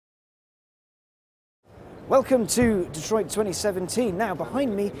Welcome to Detroit 2017. Now,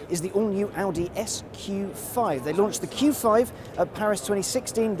 behind me is the all-new Audi SQ5. They launched the Q5 at Paris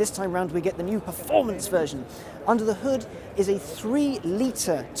 2016. This time round, we get the new performance version. Under the hood is a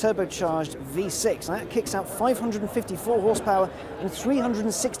 3-litre turbocharged V6. Now, that kicks out 554 horsepower and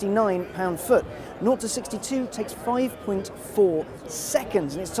 369 pound-foot. 0 to 62 takes 5.4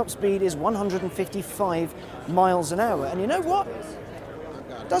 seconds, and its top speed is 155 miles an hour. And you know what?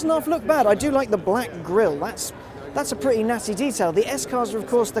 Doesn't half look bad. I do like the black grille. That's a pretty natty detail. The S cars are, of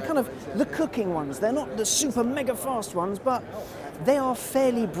course, they're kind of the cooking ones. They're not the super mega fast ones, but they are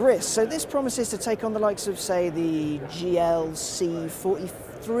fairly brisk. So this promises to take on the likes of, say, the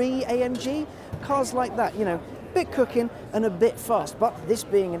GLC43 AMG. Cars like that, you know, a bit cooking and a bit fast. But this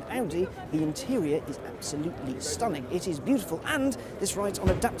being an Audi, the interior is absolutely stunning. It is beautiful, and this rides on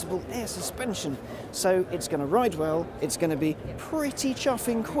adaptable air suspension. So it's going to ride well, it's going to be pretty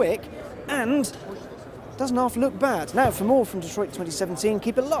chuffing quick, and doesn't half look bad. Now, for more from Detroit 2017,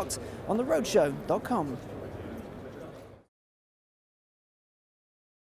 keep it locked on theroadshow.com.